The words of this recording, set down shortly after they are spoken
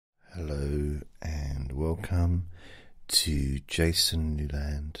and welcome to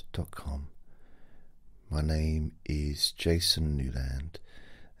jasonnewland.com. My name is Jason Newland,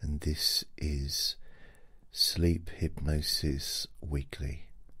 and this is Sleep Hypnosis Weekly.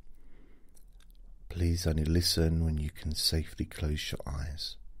 Please only listen when you can safely close your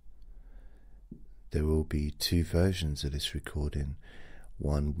eyes. There will be two versions of this recording,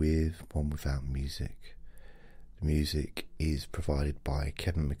 one with, one without music. The music is provided by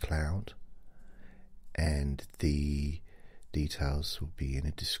Kevin MacLeod, and the details will be in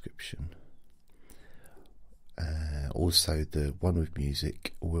a description. Also, the one with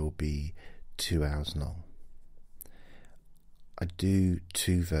music will be 2 hours long. I do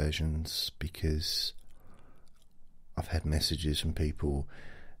two versions because I've had messages from people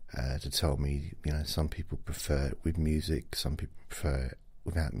to tell me, some people prefer it with music, some people prefer it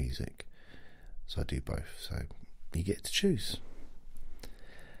without music. So I do both. So you get to choose.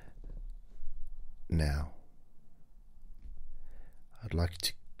 Now, I'd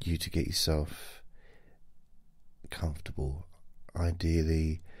like you to get yourself comfortable,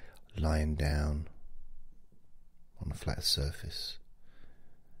 ideally lying down on a flat surface,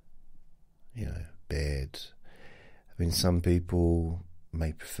 bed. I mean, some people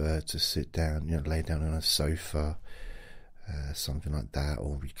may prefer to sit down, lay down on a sofa, something like that,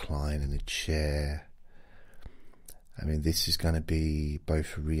 or recline in a chair. I mean, this is going to be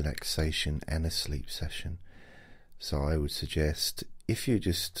both a relaxation and a sleep session. So I would suggest, if you're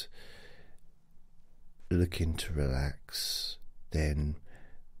just looking to relax, then,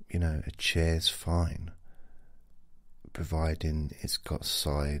 a chair's fine, providing it's got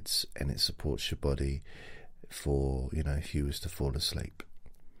sides and it supports your body for, if you was to fall asleep.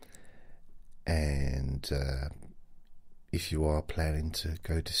 And if you are planning to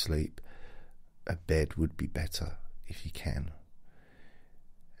go to sleep, a bed would be better if you can.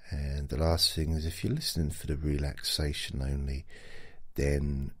 And the last thing is, if you're listening for the relaxation only,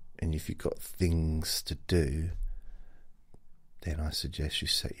 then, and if you've got things to do, then I suggest you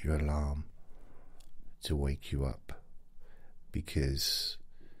set your alarm to wake you up, because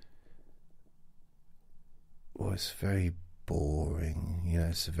it's very boring.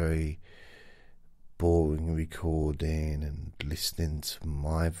 It's a very boring recording, and listening to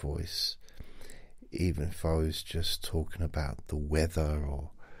my voice, even if I was just talking about the weather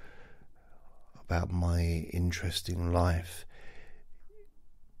or about my interesting life,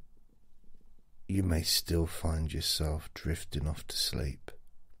 you may still find yourself drifting off to sleep.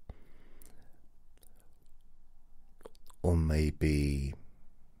 Or maybe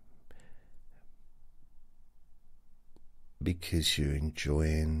because you're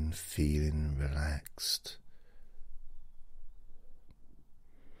enjoying feeling relaxed,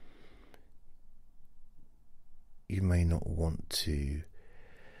 you may not want to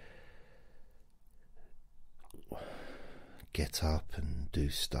get up and do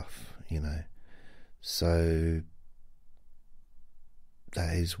stuff, So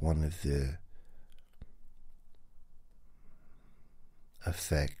that is one of the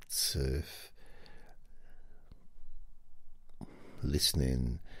effects of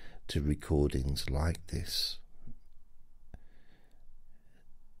listening to recordings like this,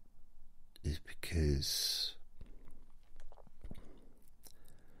 is because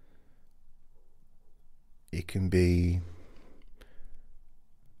it can be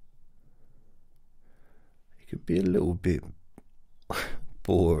a little bit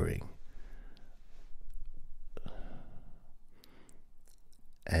boring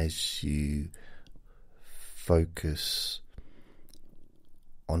as you focus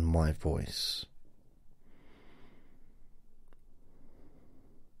on my voice.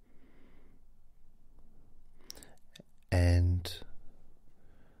 And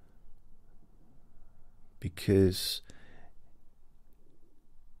because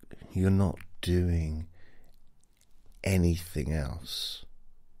you're not doing anything else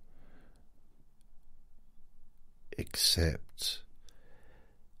except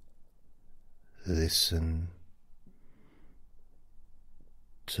listen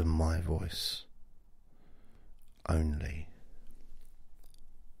to my voice only.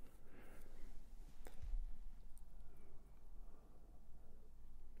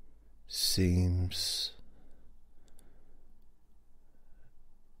 Seems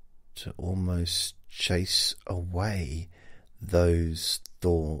to almost chase away those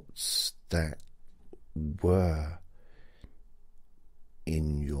thoughts that were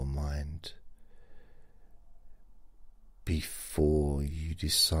in your mind before you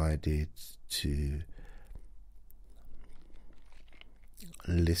decided to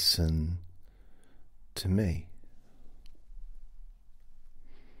listen to me.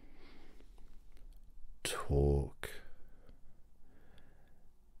 talk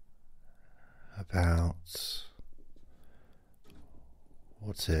about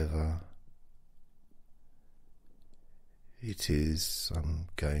whatever it is I'm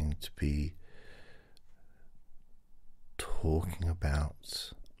going to be talking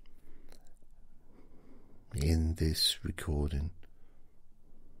about in this recording.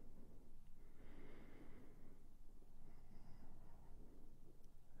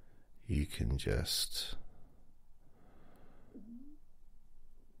 You can just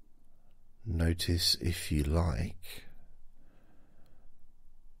notice, if you like,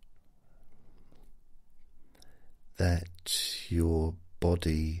 that your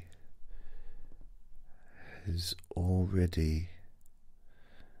body has already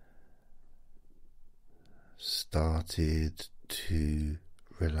started to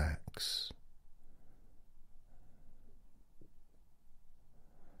relax.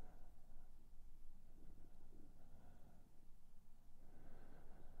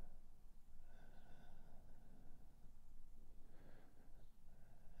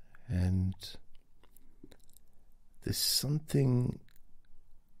 And there's something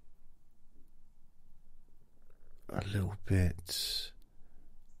a little bit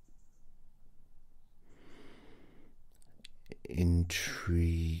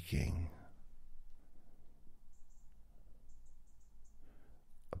intriguing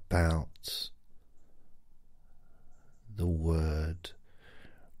about the word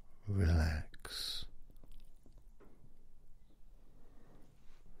relax.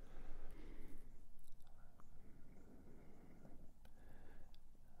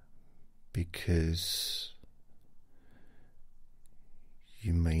 Because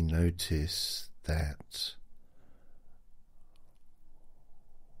you may notice that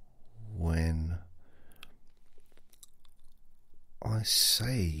when I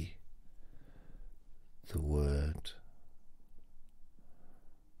say the word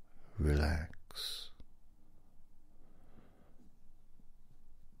relax,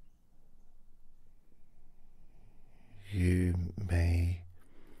 you may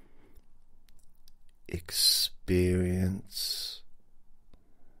experience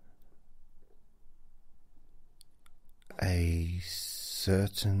a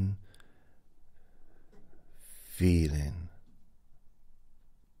certain feeling,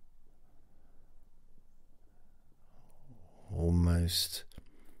 almost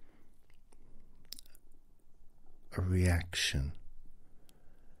a reaction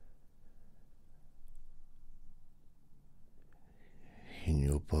in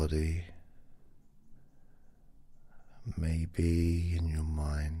your body, maybe in your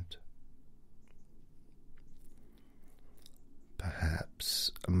mind,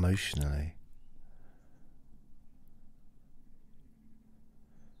 perhaps emotionally.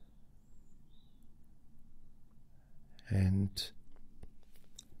 And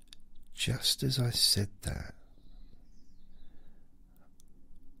just as I said that,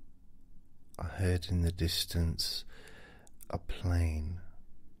 I heard in the distance a plane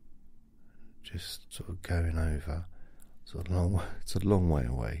just sort of going over. It's a long way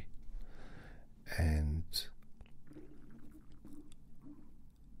away, and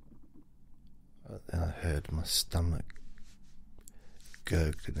then I heard my stomach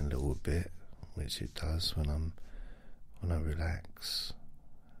gurgling a little bit, which it does when I relax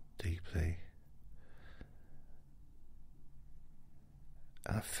deeply.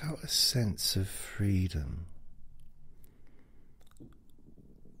 And I felt a sense of freedom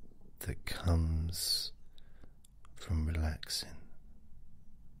that comes from relaxing.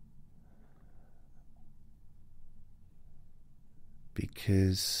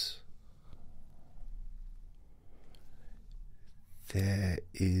 Because there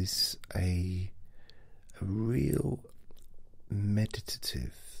is a real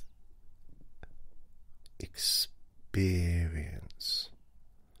meditative experience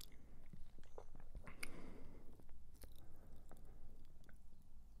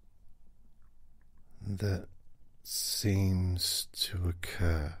that seems to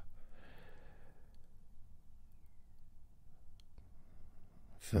occur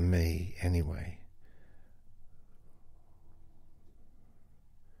for me anyway,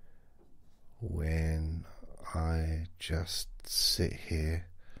 when I just sit here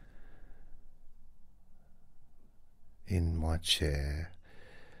in my chair.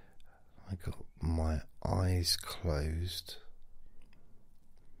 I got my eyes closed,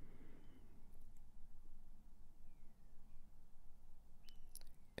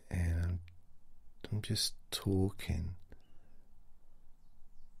 and I'm just talking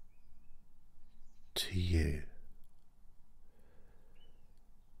to you.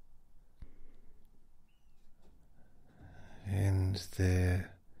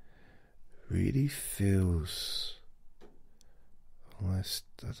 there really feels almost,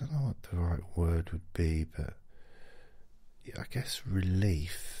 I don't know what the right word would be, but I guess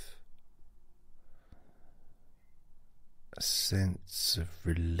relief. A sense of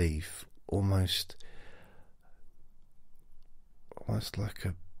relief, almost like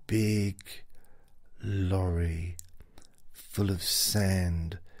a big lorry full of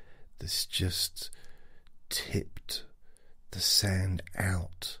sand that's just tipped the sand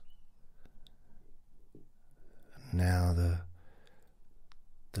out. And now the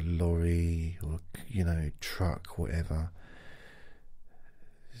lorry, or truck, whatever,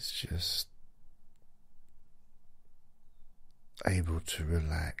 is just able to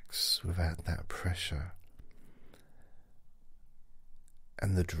relax without that pressure.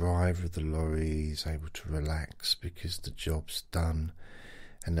 And the driver of the lorry is able to relax because the job's done,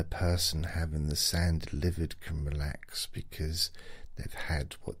 and the person having the sand delivered can relax because they've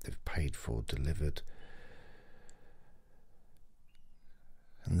had what they've paid for delivered.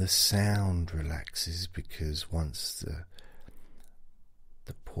 And the sound relaxes because once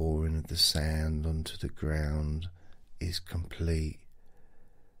the pouring of the sand onto the ground is complete,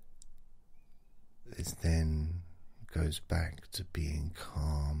 it then goes back to being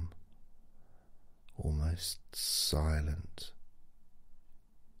calm, almost silent.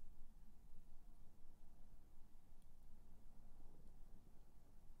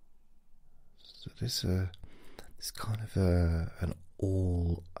 So there's kind of an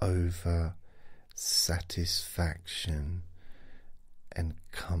all-over satisfaction and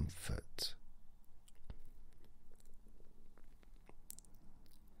comfort.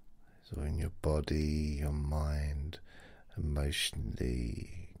 So in your body, your mind,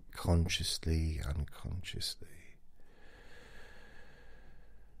 emotionally, consciously, unconsciously.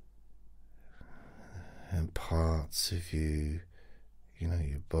 And parts of you,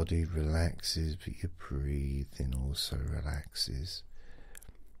 your body relaxes, but your breathing also relaxes.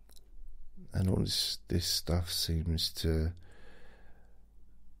 And all this stuff seems to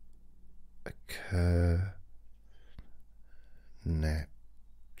occur naturally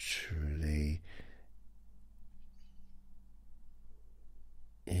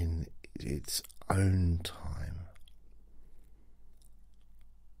in its own time,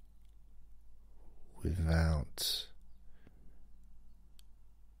 without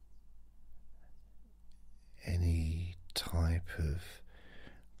any type of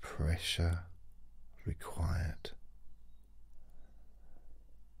pressure required.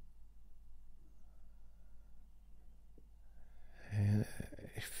 And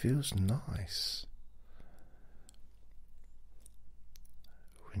it feels nice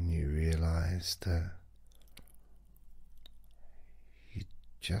when you realize that you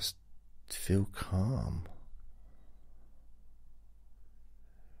just feel calm,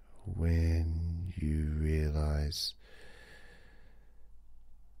 when you realize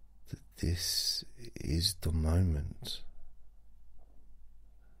that this is the moment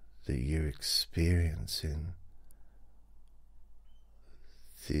that you're experiencing.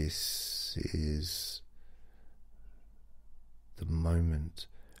 This is the moment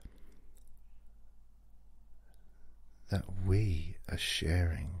that we are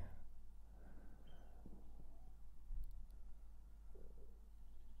sharing.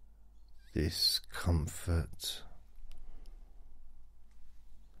 This comfort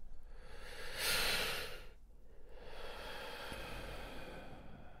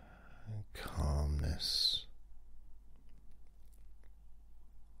and calmness.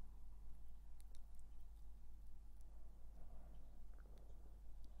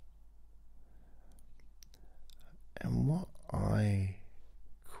 And what I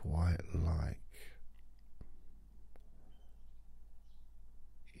quite like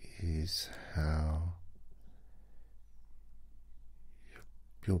is how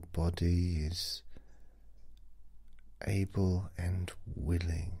your body is able and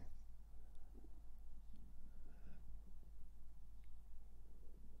willing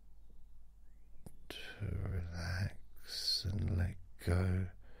to relax and let go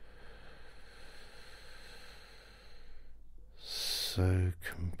so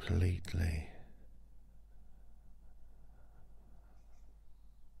completely.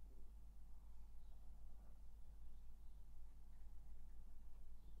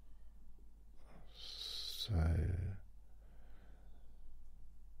 So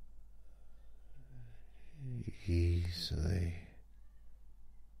easily.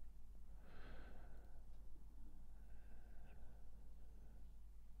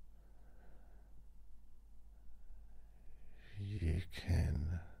 You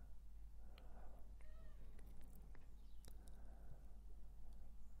can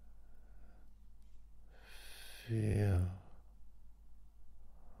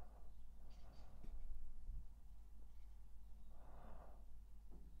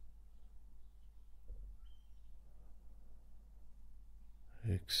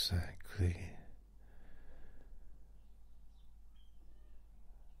exactly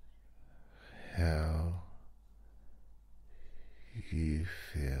how you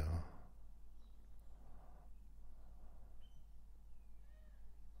feel.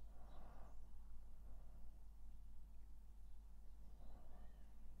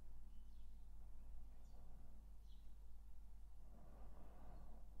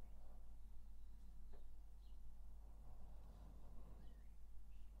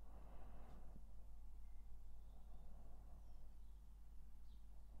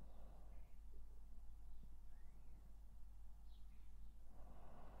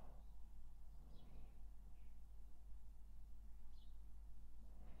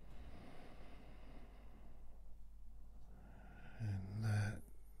 And that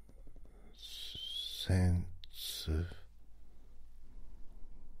sense of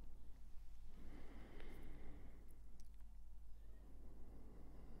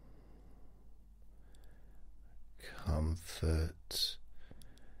comfort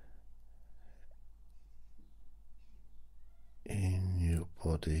in your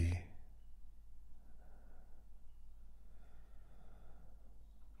body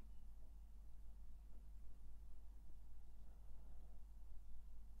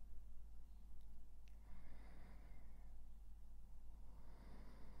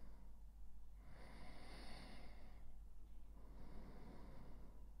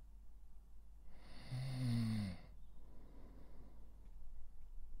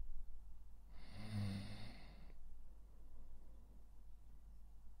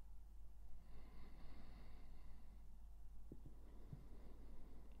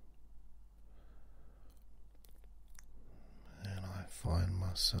find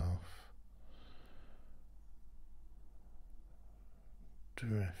myself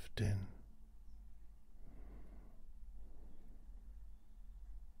drifting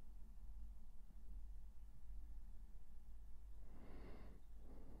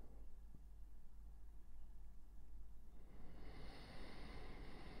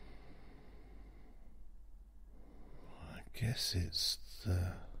I guess it's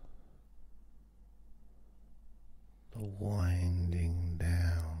the winding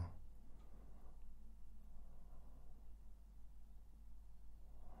down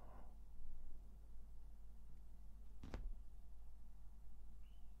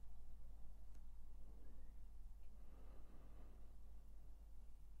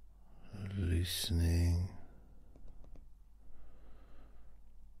loosening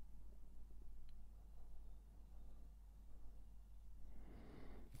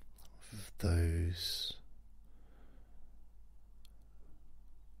of those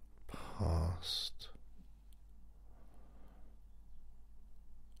past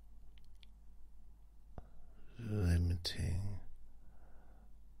limiting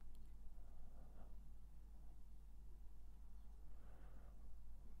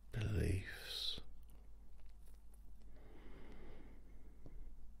beliefs.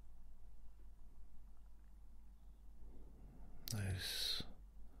 Those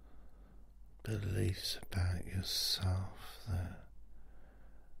beliefs about yourself that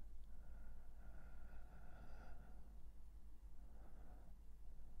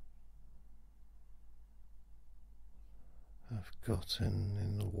have gotten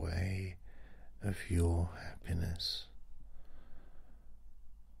in the way of your happiness.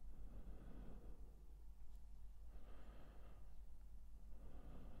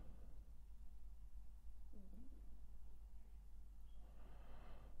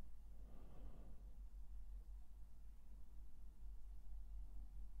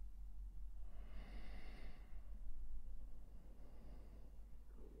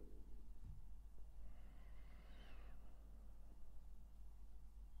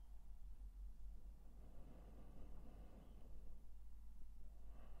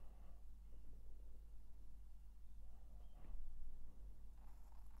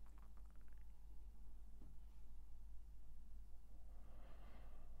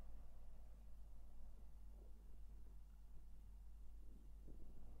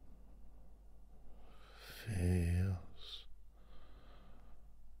 Feels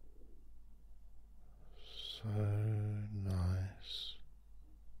so nice.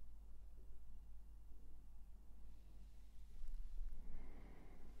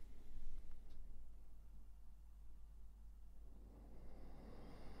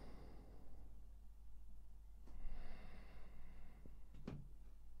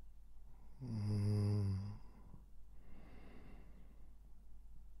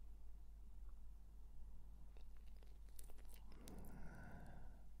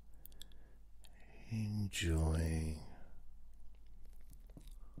 Enjoying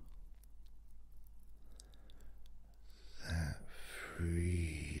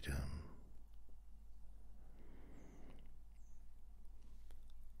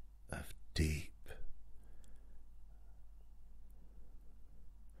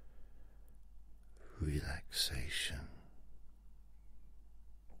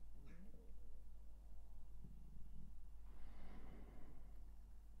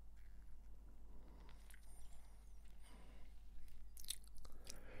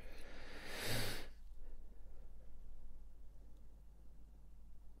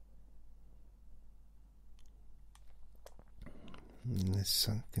there's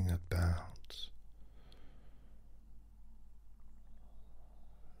something about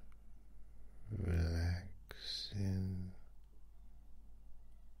relaxing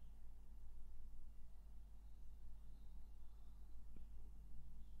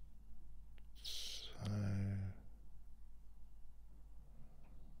so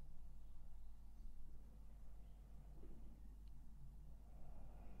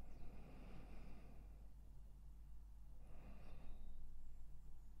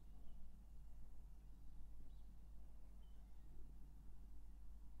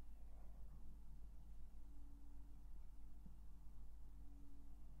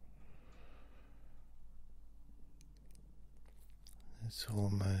it's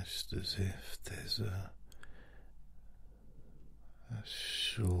almost as if there's a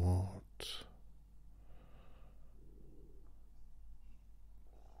short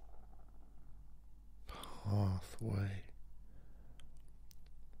pathway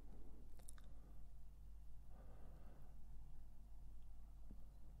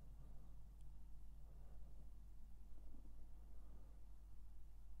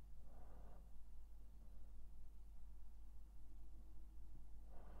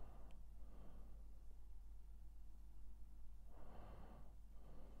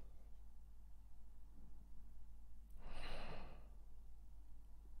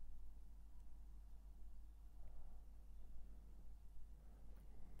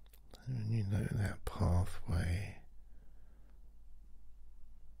and you know that pathway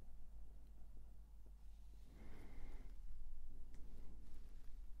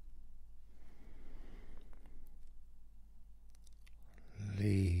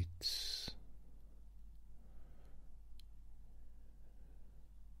leads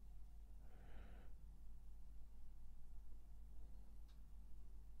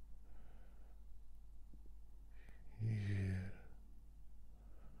you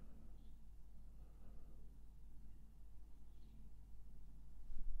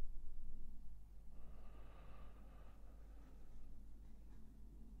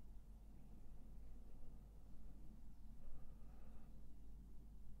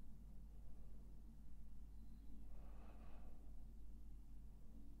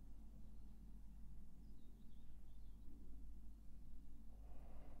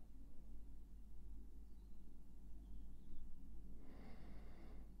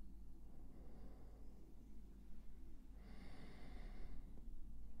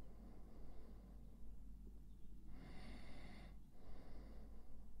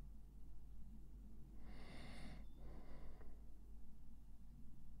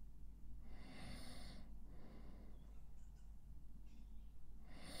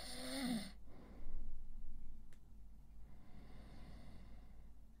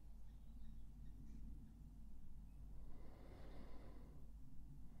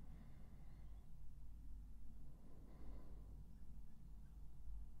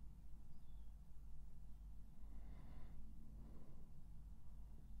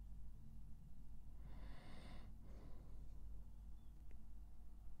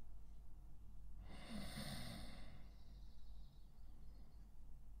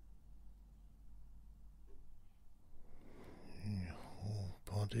your whole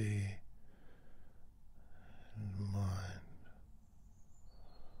body and mind.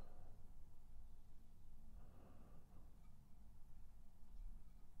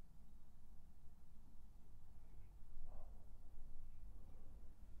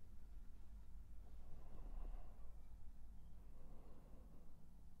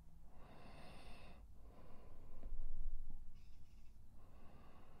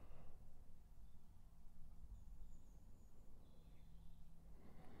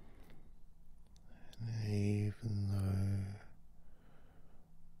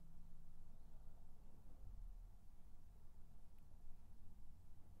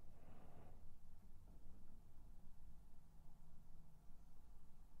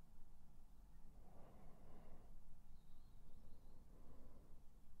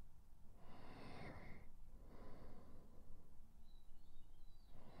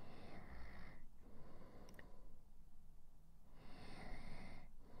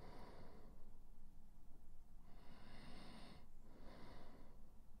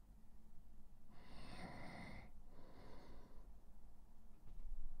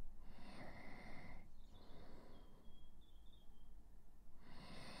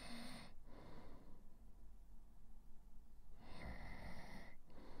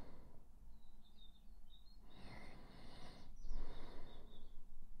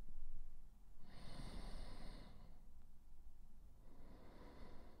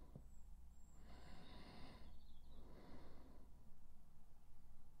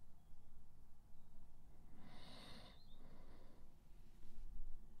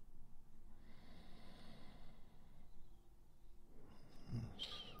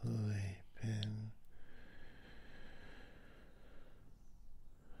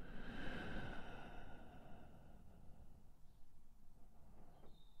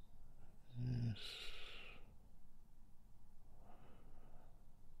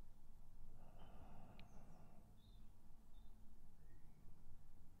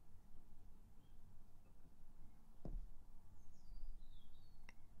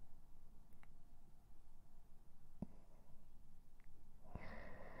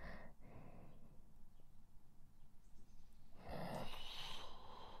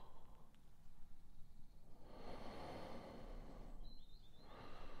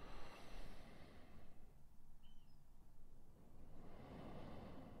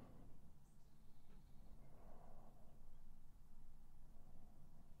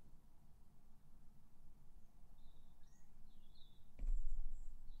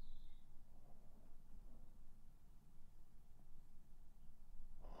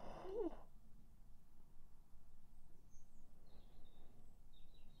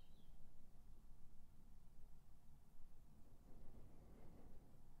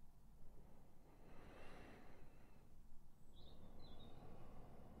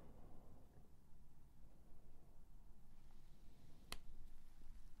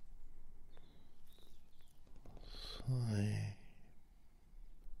 5,